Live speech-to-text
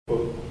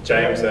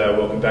James,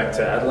 welcome back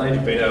to Adelaide.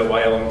 You've been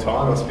away a long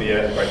time. Must be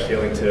a great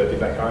feeling to be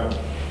back home.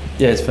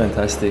 Yeah, it's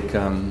fantastic.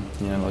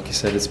 Like you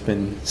said, it's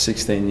been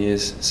 16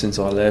 years since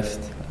I left.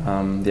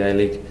 The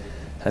A-League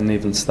hadn't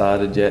even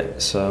started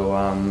yet, so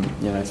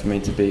for me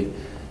to be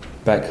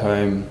back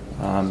home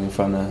in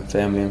front of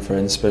family and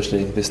friends,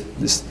 especially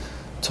this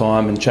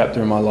time and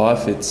chapter in my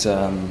life, it's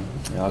I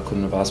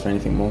couldn't have asked for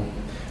anything more.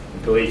 I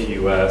believe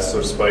you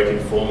sort of spoke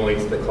informally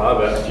to the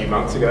club a few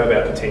months ago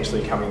about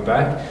potentially coming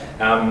back.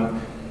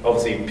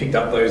 Obviously picked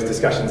up those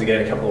discussions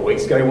again a couple of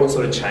weeks ago. What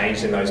sort of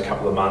changed in those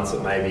couple of months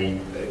that maybe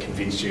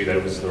convinced you that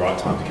it was the right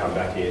time to come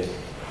back here?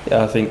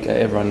 Yeah, I think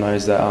everyone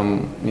knows that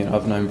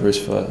I've known Bruce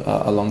for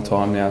a long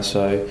time now,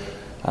 so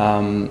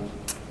prior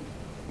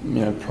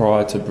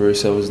to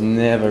Bruce there was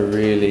never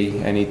really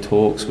any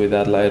talks with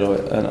Adelaide or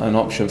an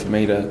option for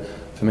me to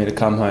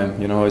come home.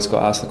 I always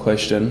got asked the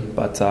question,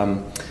 but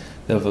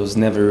there was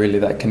never really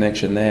that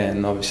connection there.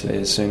 And obviously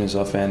as soon as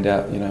I found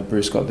out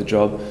Bruce got the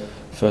job,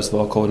 first of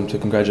all I called him to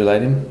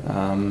congratulate him,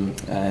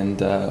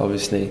 and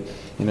obviously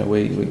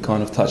we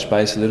kind of touched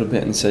base a little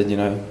bit and said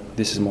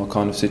this is my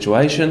kind of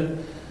situation,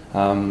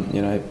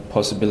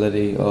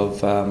 possibility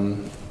of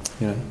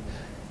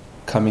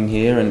coming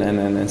here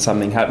and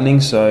something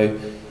happening. So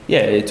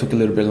yeah, it took a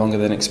little bit longer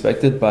than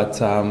expected, but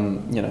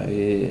in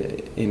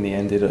the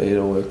end it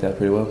all worked out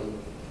pretty well.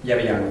 You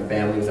have a young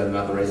family, was that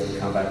another reason to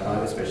come back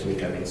home, especially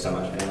with having so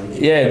much family?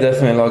 Yeah,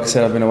 definitely. Like I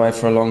said, I've been away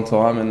for a long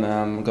time, and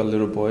I've got a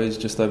little boy who's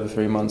just over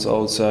 3 months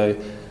old. So,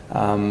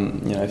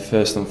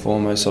 first and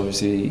foremost,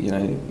 obviously,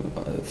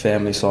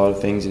 family side of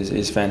things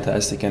is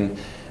fantastic, and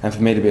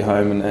for me to be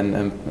home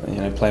and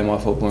play my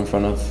football in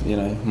front of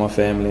my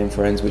family and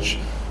friends, which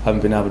I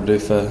haven't been able to do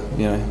for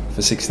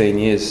 16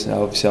 years.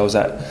 Obviously, I was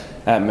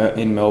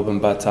in Melbourne,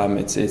 but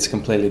it's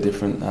completely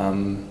different.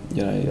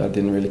 I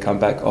didn't really come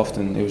back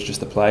often. It was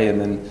just a play, and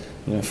then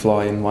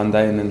fly in one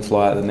day and then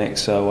fly out the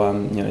next. So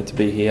to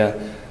be here,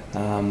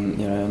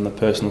 on the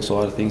personal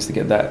side of things, to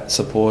get that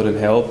support and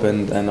help,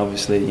 and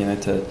obviously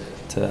to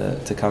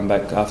come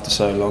back after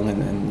so long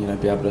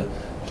and be able to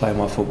play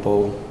my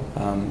football.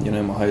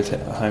 In my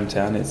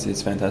hometown,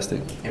 it's fantastic.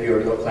 Have you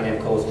already got plenty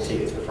of calls for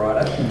tickets for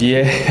Friday?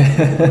 Yeah,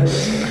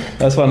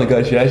 that's why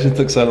negotiations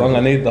took so long. I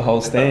needed the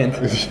whole stand.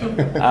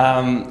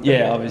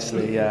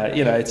 Obviously,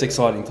 it's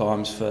exciting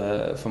times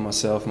for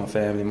myself, my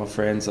family, my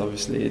friends.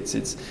 Obviously,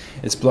 it's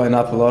blown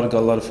up a lot. I've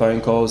got a lot of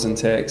phone calls and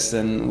texts,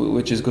 and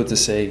which is good to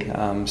see.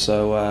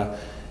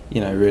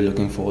 Really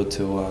looking forward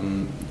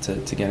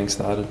to getting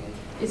started.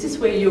 Is this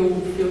where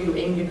you'll feel you'll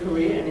end your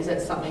career, and is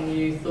that something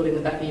you thought in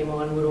the back of your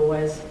mind would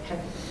always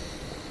happen?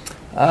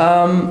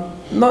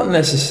 Not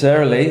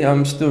necessarily.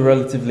 I'm still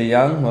relatively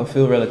young. I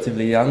feel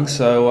relatively young,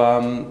 so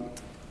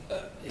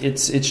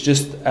it's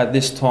just at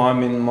this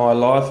time in my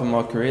life and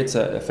my career, it's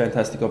a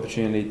fantastic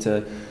opportunity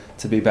to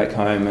be back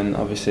home. And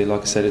obviously,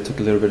 like I said, it took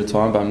a little bit of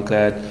time, but I'm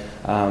glad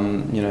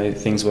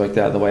things worked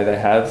out the way they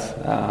have.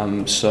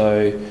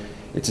 So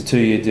it's a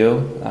 2-year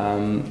deal,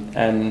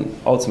 and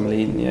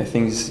ultimately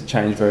things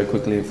change very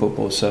quickly in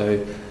football. So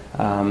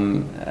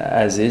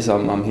as is,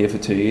 I'm here for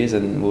 2 years,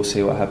 and we'll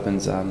see what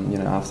happens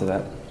after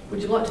that.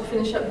 Would you like to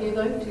finish up here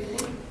though, do you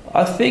think?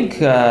 I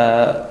think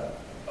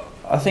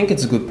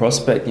it's a good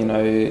prospect.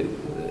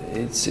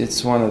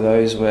 It's one of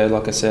those where,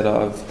 like I said,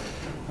 I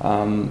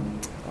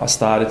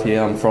started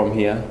here, I'm from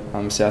here,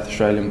 I'm a South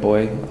Australian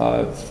boy.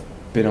 I've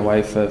been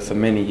away for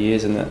many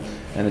years and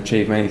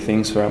achieved many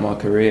things throughout my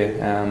career.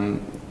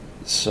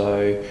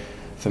 So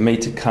for me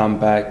to come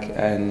back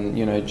and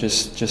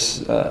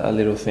just a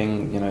little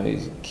thing,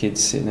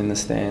 kids sitting in the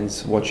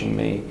stands watching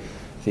me,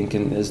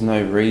 thinking there's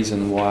no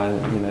reason why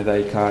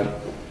they can't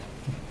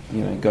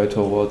go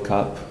to a World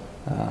Cup,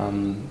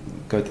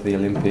 go to the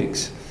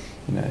Olympics,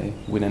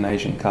 win an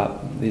Asian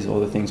Cup. These are all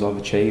the things I've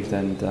achieved,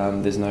 and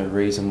there's no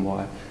reason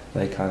why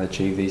they can't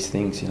achieve these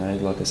things.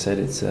 Like I said,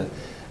 it's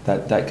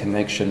that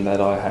connection that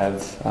I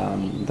have,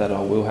 that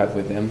I will have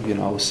with them.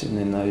 I was sitting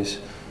in those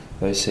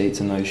seats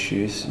and those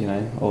shoes,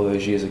 all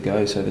those years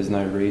ago. So there's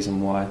no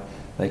reason why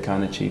they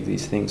can't achieve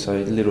these things.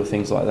 So little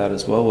things like that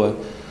as well were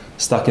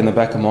stuck in the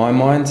back of my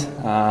mind,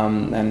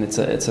 and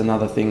it's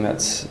another thing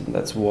that's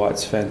why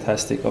it's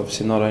fantastic.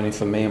 Obviously, not only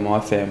for me and my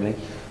family,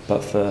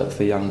 but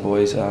for young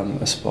boys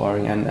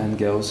aspiring and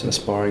girls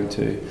aspiring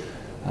to,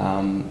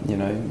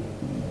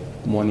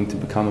 wanting to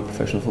become a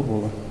professional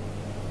footballer.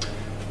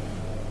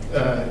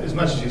 As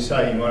much as you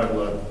say you might have a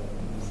lot of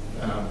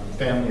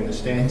family in the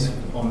stands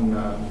on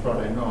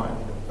Friday night,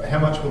 how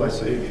much will they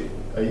see of you?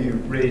 Are you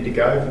ready to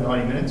go for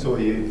 90 minutes, or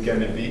are you going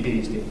to be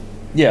eased in?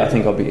 Yeah, I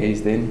think I'll be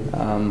eased in.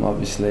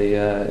 Obviously,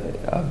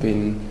 I've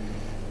been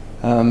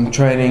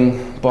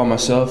training by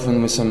myself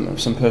and with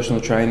some personal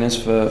trainers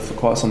for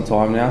quite some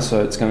time now,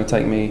 so it's going to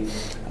take me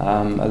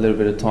a little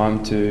bit of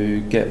time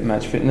to get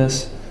match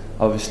fitness.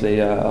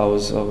 Obviously, I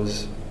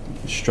was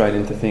straight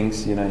into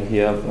things.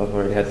 Here I've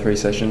already had 3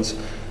 sessions.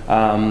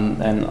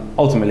 And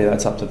ultimately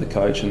that's up to the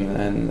coach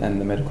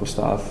and the medical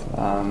staff.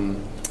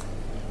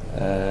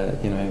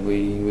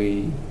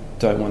 We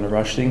don't want to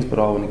rush things, but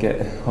I want to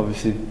get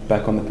obviously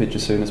back on the pitch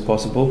as soon as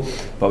possible.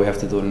 But we have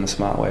to do it in a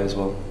smart way as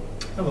well.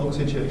 How long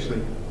since you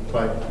actually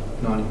played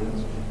 90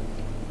 minutes?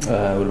 It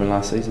would have been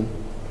last season.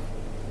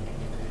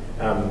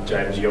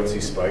 James, you obviously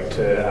spoke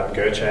to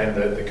Gertjan,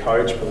 the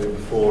coach, probably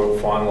before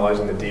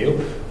finalising the deal.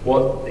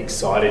 What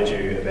excited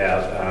you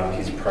about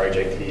his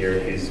project here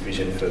and his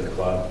vision for the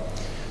club?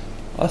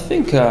 I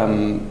think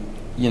the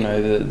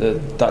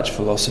Dutch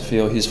philosophy,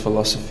 or his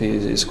philosophy,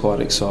 is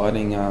quite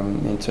exciting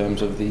in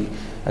terms of the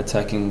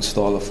attacking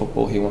style of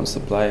football he wants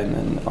to play,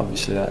 and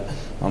obviously that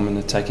I'm an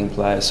attacking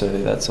player, so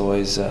that's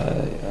always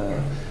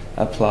a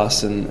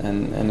plus, and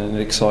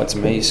it excites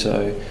me.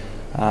 So.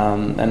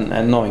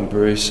 And knowing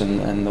Bruce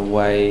and the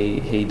way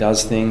he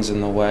does things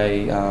and the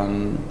way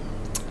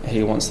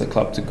he wants the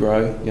club to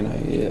grow,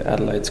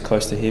 Adelaide's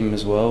close to him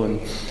as well, and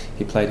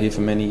he played here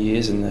for many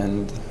years,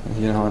 and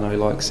I know he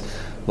likes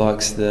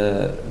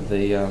the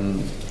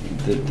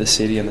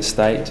city and the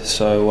state.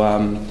 So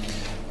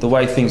the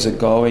way things are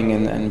going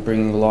and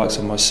bringing the likes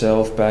of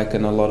myself back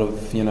and a lot of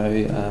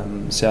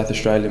South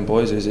Australian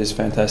boys is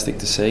fantastic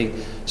to see.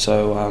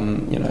 So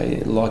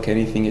like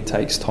anything, it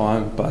takes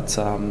time, but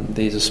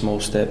these are small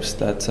steps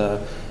that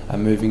are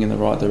moving in the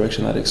right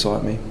direction that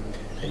excite me.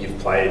 And you've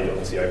played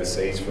obviously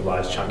overseas for a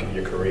large chunk of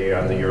your career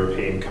under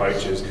European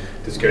coaches.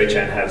 Does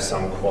Gertjan have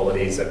some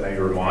qualities that maybe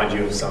remind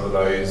you of some of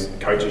those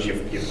coaches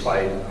you've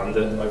played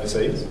under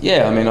overseas?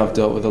 Yeah, I mean, I've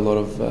dealt with a lot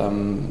of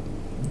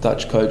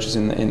Dutch coaches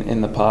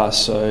in the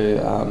past,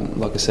 so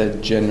like I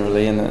said,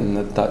 generally, and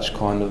the Dutch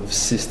kind of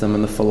system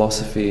and the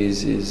philosophy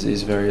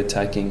is very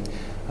attacking.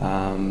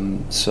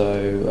 So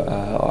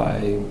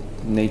I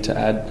need to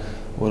add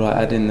what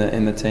I add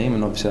in the team,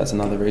 and obviously that's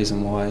another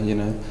reason why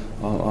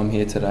I'm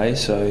here today.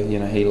 So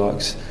he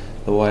likes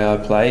the way I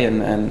play,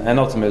 and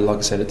ultimately, like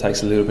I said, it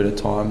takes a little bit of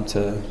time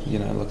to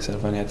like I said,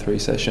 I've only had 3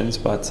 sessions,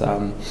 but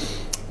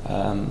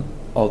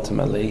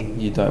ultimately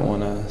you don't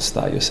want to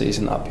start your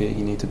season up here,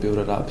 you need to build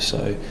it up.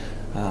 So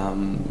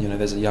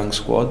there's a young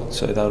squad,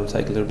 so that'll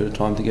take a little bit of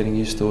time to getting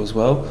used to as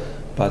well,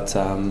 but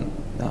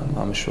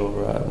I'm sure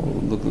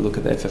we'll look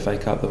at the FFA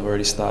Cup. They've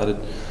already started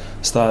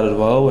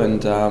well,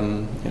 and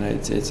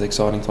it's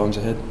exciting times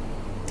ahead.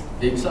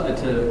 Are you excited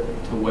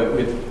to work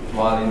with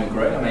Riley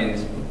McGree? I mean,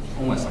 it's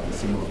almost like a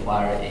similar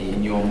player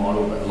in your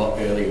model, but a lot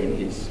earlier in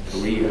his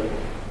career.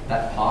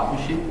 That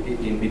partnership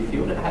in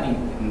midfield, how do you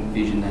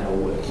envision that all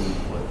working?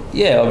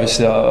 Yeah,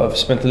 obviously I've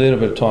spent a little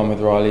bit of time with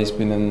Riley. He's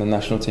been in the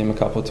national team a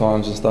couple of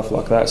times and stuff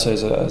like that, so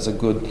he's a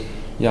good,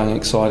 young,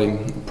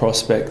 exciting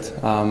prospect.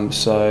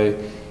 So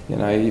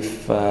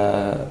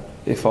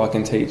if I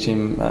can teach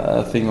him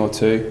a thing or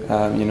two,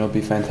 it'd be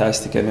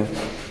fantastic. And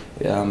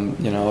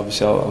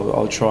obviously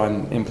I'll try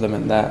and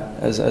implement that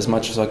as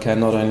much as I can,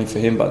 not only for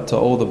him but to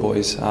all the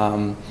boys,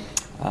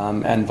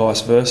 and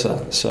vice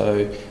versa.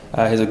 So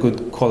he's a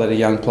good quality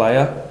young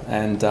player,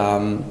 and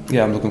I'm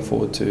looking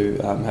forward to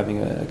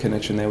having a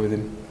connection there with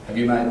him. Have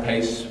you made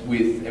peace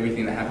with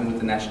everything that happened with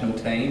the national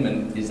team,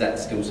 and is that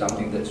still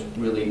something that's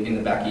really in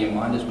the back of your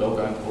mind as well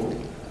going forward?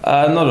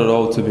 Not at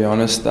all, to be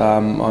honest.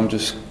 I'm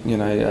just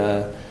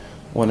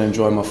want to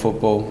enjoy my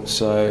football.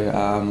 So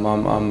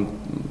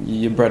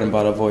your bread and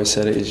butter, I've always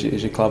said it, is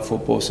your club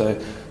football. So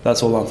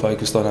that's all I'm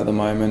focused on at the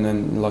moment.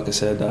 And like I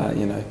said,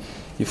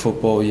 your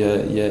football,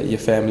 your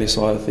family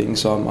side of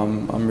things. So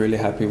I'm really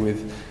happy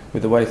with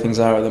the way things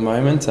are at the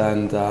moment,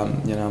 and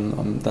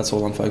that's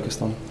all I'm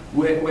focused on.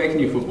 Where can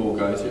your football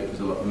go to?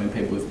 Because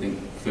people think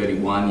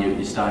 31,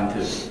 you're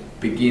starting to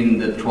begin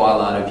the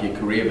twilight of your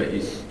career, but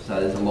so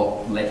there's a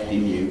lot left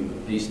in you.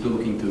 Are you still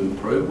looking to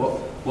improve?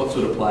 What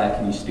sort of player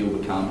can you still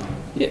become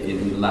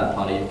in the latter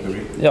part of your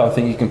career? Yeah, I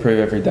think you can improve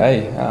every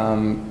day.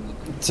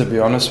 To be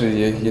honest with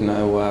you,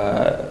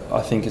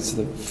 I think it's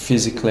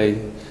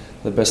physically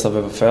the best I've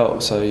ever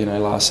felt. So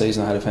last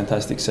season I had a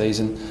fantastic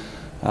season.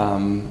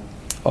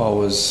 I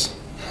was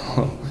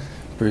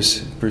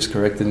Bruce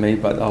corrected me,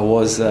 but I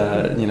was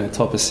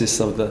top assists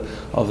of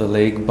the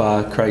league,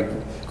 bar Craig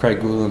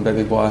Gould and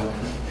Bebby by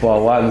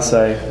one.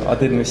 So I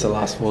did miss the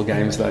last 4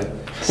 games though.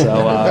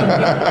 So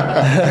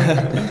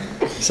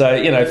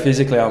so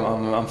physically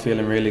I'm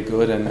feeling really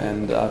good,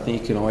 and I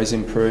think you can always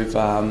improve.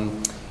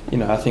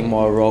 I think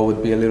my role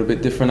would be a little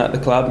bit different at the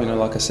club.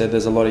 Like I said,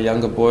 there's a lot of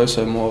younger boys,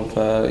 so more of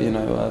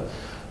a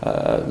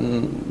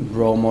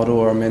role model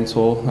or a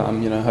mentor.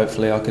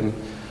 Hopefully I can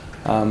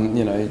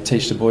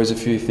teach the boys a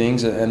few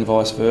things, and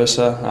vice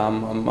versa.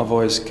 I've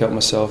always kept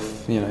myself,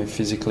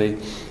 physically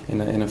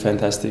in a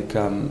fantastic,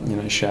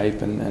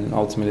 shape, and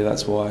ultimately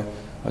that's why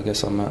I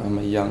guess I'm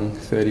a young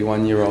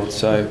 31-year-old.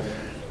 So,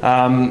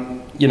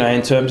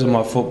 in terms of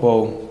my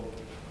football,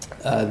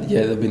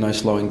 there'll be no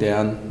slowing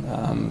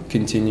down.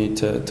 Continue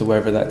to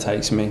wherever that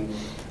takes me.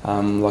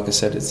 Like I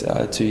said, it's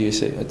a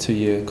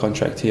 2-year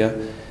contract here,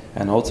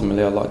 and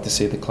ultimately I'd like to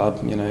see the club,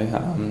 in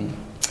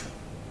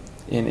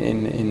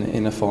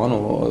a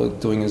final, or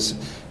doing as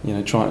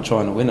trying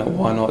to win it.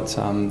 Why not?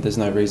 There's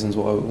no reasons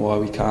why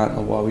we can't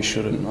or why we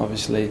shouldn't.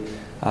 Obviously,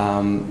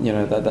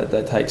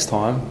 that takes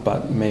time.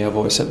 But me, I've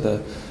always set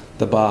the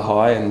the bar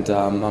high, and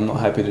I'm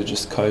not happy to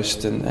just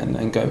coast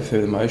and go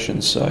through the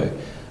motions. So,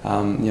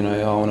 you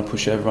know, I want to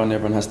push everyone.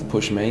 Everyone has to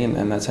push me,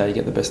 and that's how you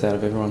get the best out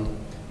of everyone.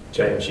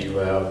 James, you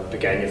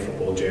began your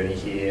football journey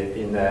here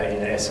in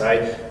SA.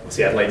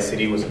 Obviously, Adelaide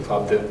City was a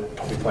club that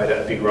probably played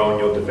a big role in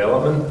your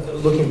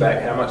development. Looking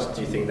back, how much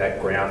do you think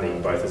that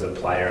grounding, both as a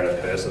player and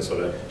a person,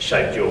 sort of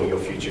shaped your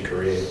future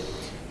career?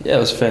 Yeah, it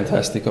was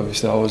fantastic.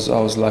 Obviously, I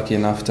was lucky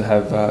enough to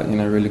have you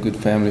know, really good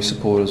family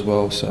support as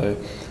well. So,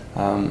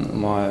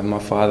 my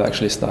father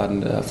actually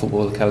started a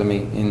football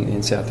academy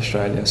in South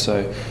Australia.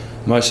 So,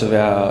 most of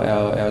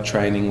our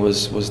training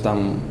was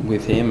done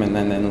with him, and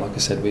then like I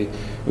said,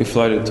 we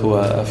floated to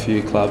a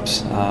few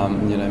clubs.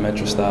 You know,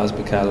 Metro Stars,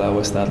 Bacala,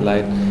 West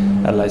Adelaide.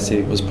 Adelaide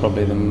City was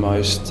probably the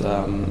most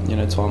you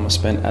know, time I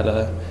spent at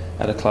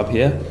a club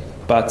here.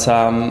 But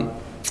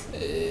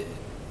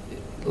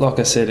like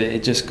I said,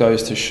 it just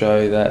goes to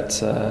show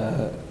that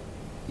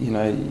you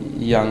know,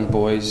 young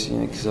boys, you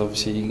know, because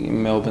obviously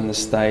Melbourne, the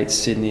States,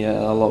 Sydney are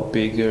a lot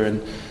bigger,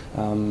 and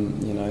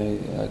you know,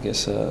 I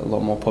guess a lot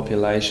more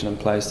population and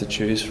players to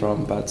choose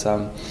from. But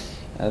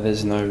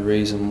there's no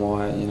reason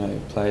why, you know,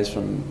 players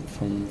from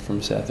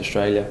South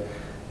Australia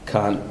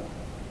can't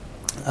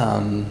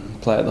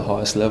play at the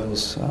highest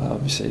levels.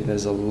 Obviously,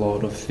 there's a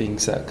lot of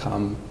things that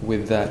come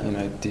with that. You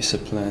know,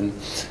 discipline.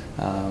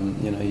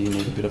 You know, you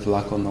need a bit of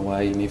luck on the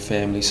way. You need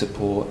family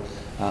support.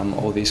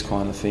 All these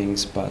kind of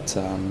things. But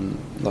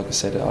like I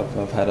said,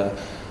 I've had a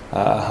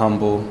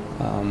humble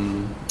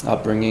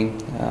upbringing.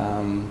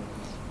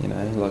 You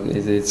know, like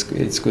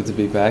it's good to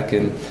be back,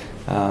 and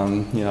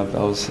you know,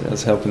 I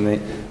was helping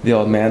the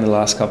old man the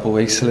last couple of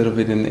weeks a little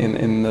bit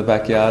in the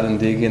backyard and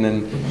digging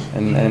and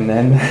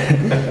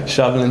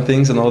shoveling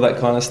things and all that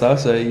kind of stuff.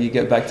 So you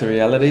get back to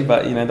reality,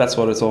 but you know, that's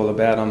what it's all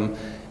about.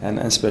 And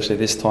especially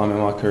this time in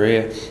my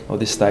career, or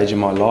this stage in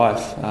my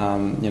life,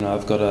 you know,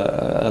 I've got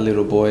a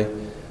little boy,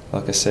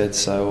 like I said,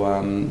 so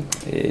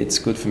it's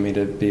good for me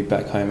to be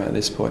back home at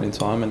this point in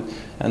time,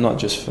 and not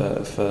just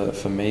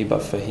for me,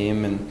 but for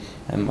him and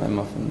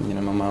my, you know,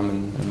 my mum,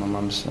 and my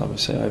mum's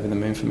obviously over the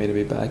moon for me to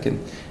be back,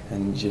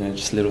 and you know,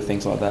 just little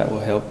things like that will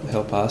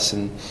help us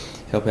and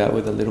help out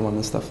with the little one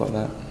and stuff like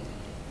that.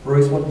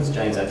 Bruce, what does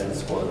James add to the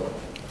squad?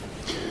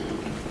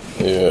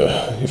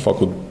 Yeah, if I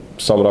could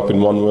sum it up in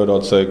one word,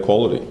 I'd say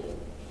quality.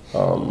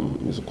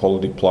 He's a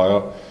quality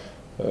player.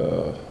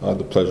 I had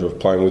the pleasure of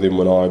playing with him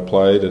when I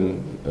played,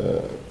 and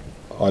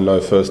I know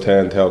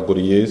firsthand how good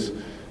he is.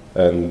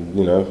 And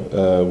you know,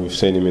 we've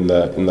seen him in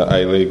the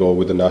A-League or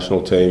with the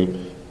national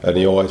team, and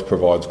he always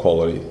provides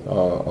quality.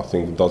 I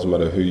think it doesn't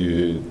matter who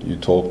you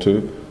talk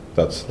to.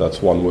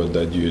 That's one word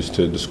they'd use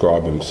to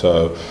describe him.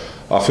 So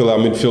I feel our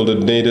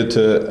midfielder needed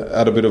to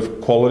add a bit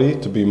of quality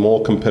to be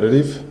more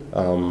competitive,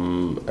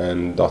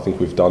 and I think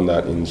we've done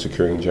that in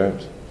securing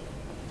James.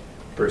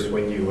 Bruce,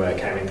 when you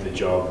came into the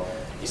job,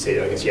 you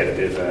said, I guess you had a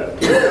bit of a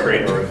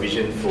blueprint or a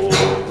vision for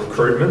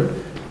recruitment.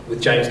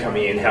 With James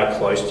coming in, how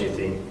close do you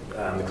think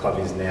the club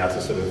is now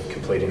to sort of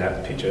completing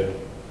that picture?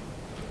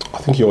 I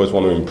think you always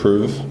want to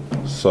improve.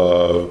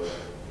 So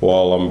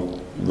while I'm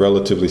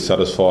relatively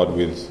satisfied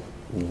with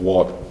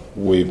what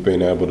we've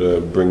been able to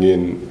bring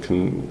in,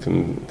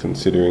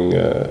 considering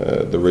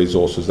the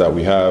resources that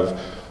we have,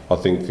 I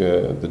think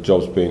the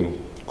job's been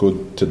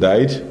good to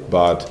date,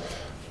 but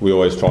we're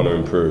always trying to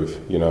improve.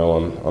 You know,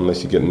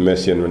 unless you're getting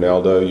Messi and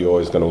Ronaldo, you're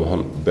always going to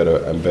want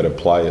better and better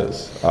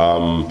players.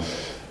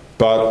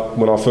 But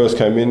when I first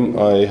came in,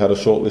 I had a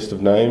short list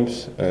of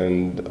names,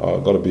 and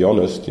I've got to be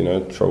honest, you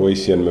know,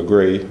 Troisi and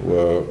McGree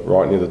were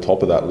right near the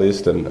top of that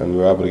list, and we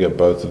were able to get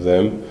both of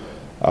them.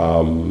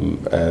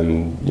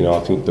 And you know, I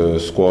think the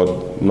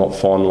squad not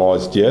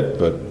finalised yet,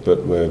 but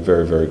we're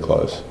very, very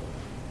close.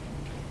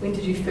 When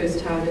did you first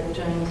target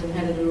James, and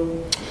how did it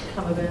all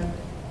come about?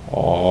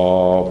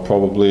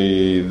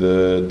 Probably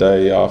the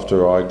day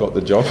after I got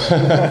the job.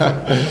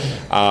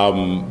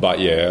 But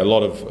yeah, a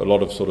lot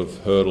of sort of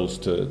hurdles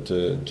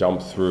to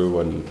jump through,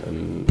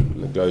 and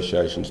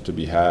negotiations to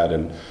be had.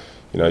 And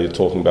you know, you're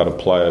talking about a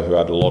player who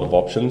had a lot of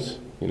options.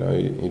 You know,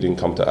 he didn't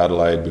come to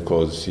Adelaide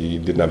because he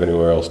didn't have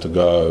anywhere else to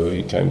go.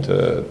 He came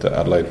to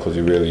Adelaide because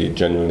he really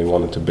genuinely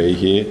wanted to be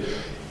here.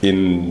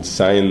 In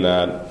saying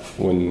that,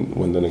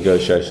 when the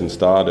negotiation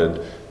started,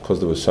 because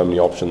there were so many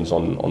options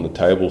on the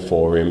table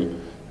for him,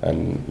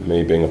 and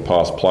me being a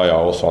past player, I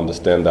also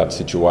understand that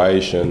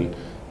situation.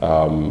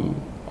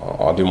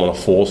 I didn't want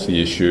to force the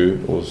issue.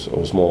 It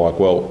was more like,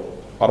 well,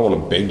 I don't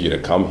want to beg you to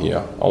come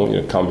here. I want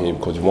you to come here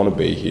because you want to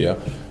be here.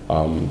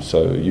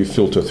 So you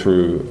filter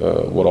through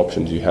what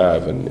options you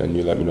have, and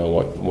you let me know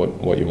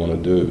what you want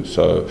to do.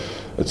 So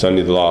it's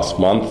only the last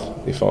month,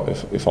 if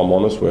I'm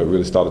honest, where it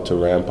really started to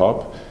ramp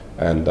up,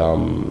 and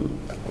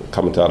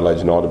coming to Adelaide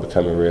United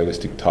became a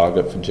realistic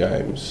target for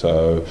James.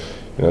 So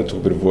you know, it took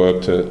a bit of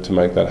work to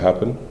make that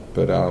happen,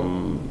 but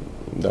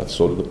that's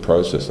sort of the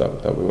process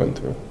that we went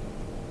through.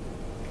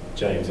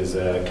 James, there's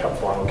a cup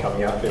final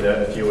coming up in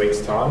a few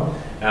weeks' time.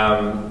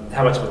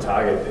 How much of a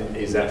target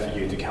is that for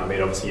you to come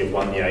in? Obviously, you've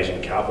won the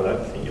Asian Cup. I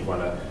don't think you've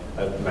won a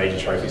major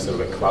trophy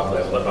sort of at club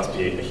level. That must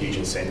be a huge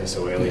incentive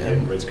so early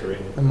in Red's career.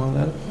 Am I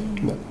allowed?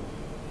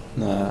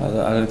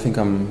 No, I don't think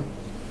I'm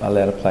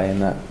allowed to play in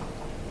that.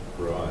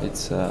 Right.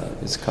 It's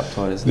cup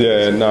tied, isn't it?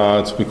 Yeah, no,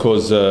 it's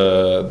because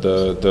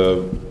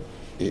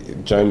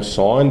James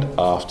signed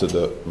after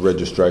the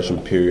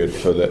registration period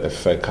for the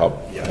FA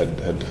Cup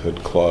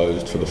had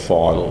closed for the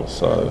final,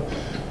 so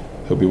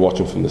he'll be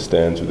watching from the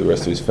stands with the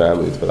rest of his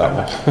family for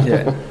that one.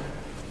 Yeah,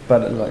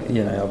 but like,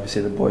 you know,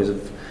 obviously the boys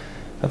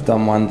have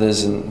done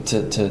wonders and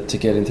to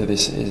get into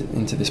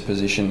this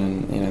position,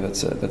 and you know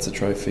that's a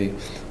trophy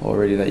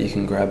already that you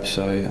can grab.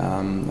 So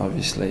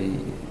obviously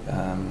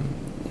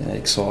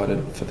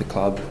excited for the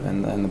club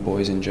and the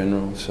boys in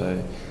general.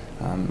 So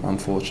I'm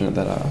fortunate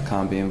that I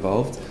can't be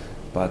involved,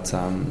 but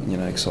you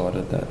know,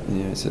 excited that,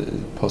 you know, it's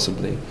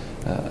possibly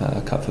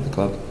a cup for the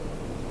club.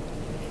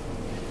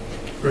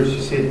 Bruce,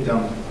 you said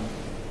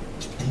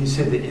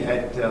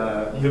that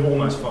you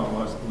almost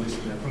finalised the list.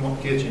 Now, from what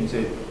Gerchin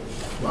said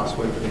last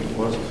week, I think it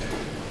was,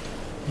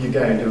 you're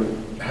going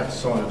to have to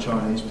sign a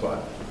Chinese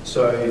player.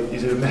 So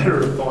is it a matter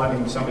of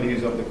finding somebody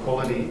who's of the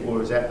quality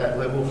or is at that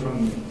level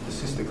from the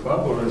sister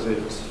club, or is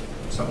it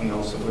something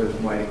else that we're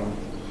waiting on?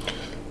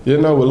 Yeah,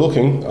 no, we're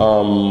looking.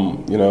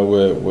 You know,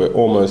 we're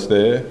almost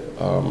there.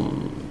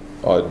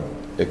 I'd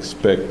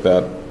expect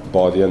that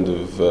by the end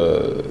of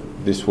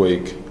this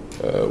week,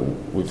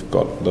 we've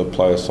got the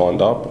player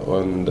signed up,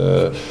 and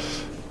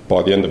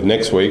by the end of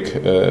next week,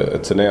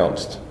 it's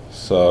announced.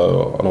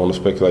 So I don't want to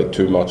speculate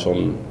too much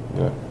on,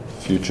 you know,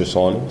 future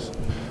signings,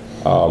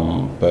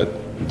 but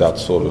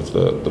that's sort of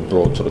the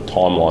broad sort of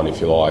timeline,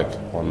 if you like,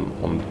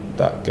 on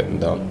that getting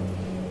done.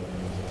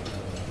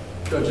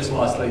 Sure, just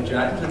lastly,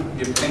 James,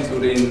 you've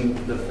penciled in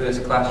the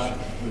first clash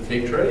with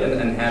Victory,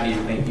 and how do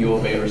you think you'll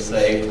be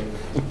received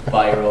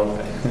by your old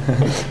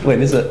fans?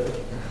 When is it?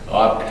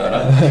 I don't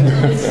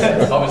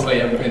know. Obviously,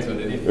 you haven't penciled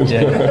it in.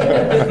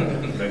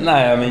 Yeah. No,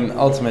 I mean,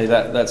 ultimately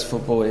that's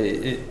football.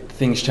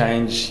 Things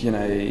change, you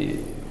know,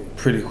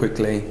 pretty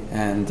quickly,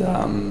 and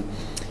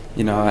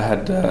you know, I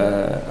had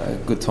a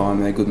good time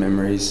there, good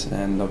memories,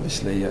 and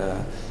obviously, you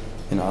know,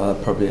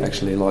 I'd probably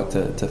actually like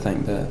to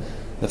thank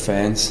the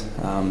fans,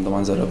 the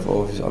ones that have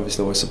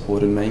obviously always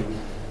supported me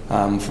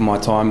for my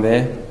time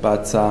there.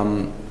 But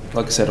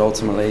like I said,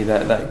 ultimately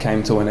that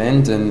came to an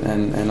end,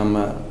 and I'm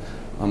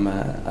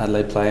a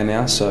Adelaide player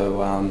now.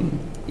 So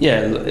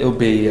yeah, it'll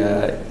be.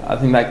 I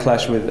think that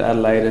clash with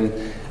Adelaide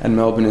and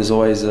Melbourne is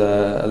always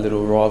a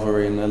little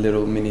rivalry and a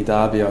little mini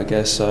derby, I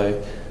guess. So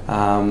you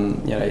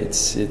know,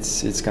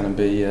 it's going to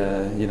be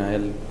you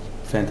know,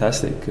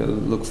 fantastic. I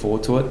look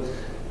forward to it.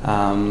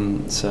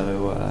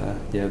 So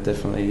yeah,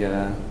 definitely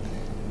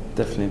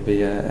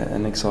be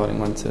an exciting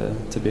one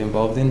to be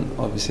involved in.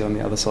 Obviously on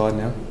the other side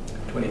now.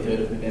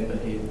 23rd of November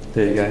here.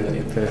 There you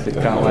go. Perfect.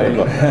 Can't wait.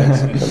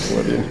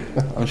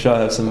 I'm sure I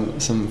have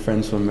some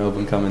friends from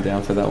Melbourne coming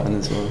down for that one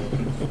as well.